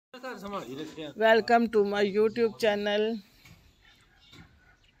Welcome to my YouTube channel,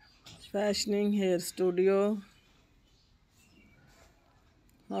 Fashioning Hair Studio.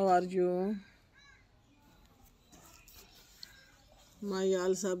 How are you? My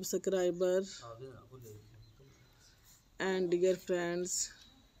all subscribers and dear friends.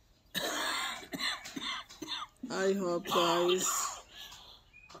 I hope guys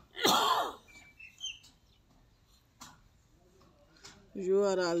you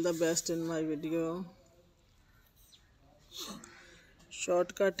are all the best in my video.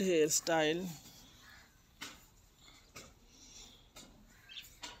 Shortcut hairstyle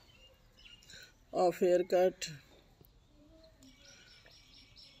of haircut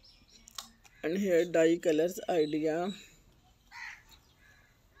and hair dye colors idea,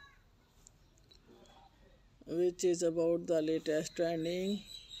 which is about the latest trending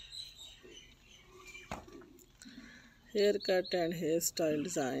haircut and hairstyle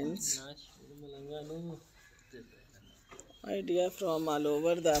designs. Idea from all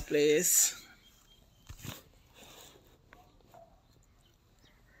over the place.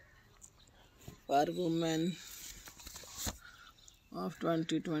 For women of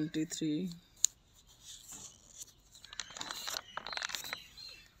 2023.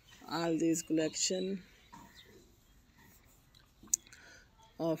 All these collection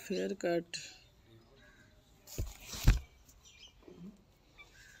of haircut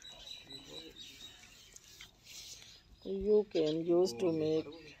you can use to make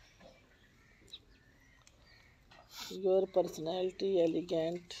your personality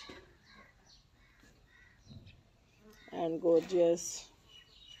elegant and gorgeous.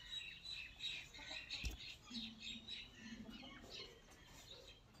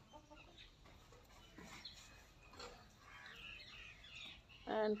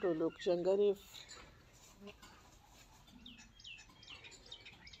 And to look younger if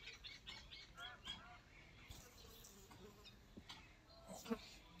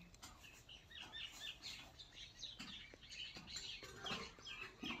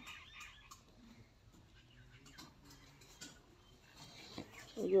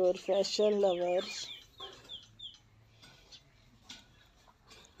your fashion lovers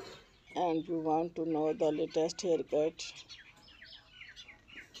and you want to know the latest haircut.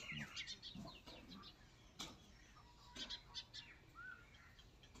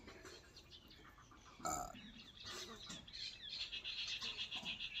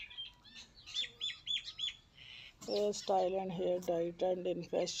 Hairstyle and hair dye trend in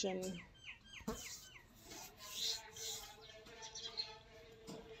fashion.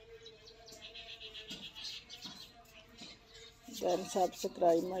 Then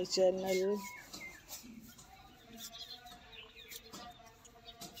subscribe my channel,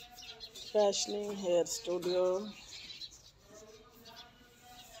 Fashioning Hair Studio.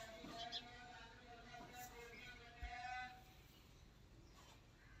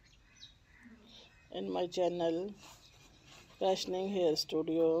 In my channel, Fashioning Hair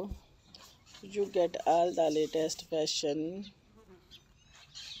Studio, you get all the latest fashion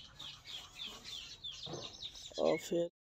of hair.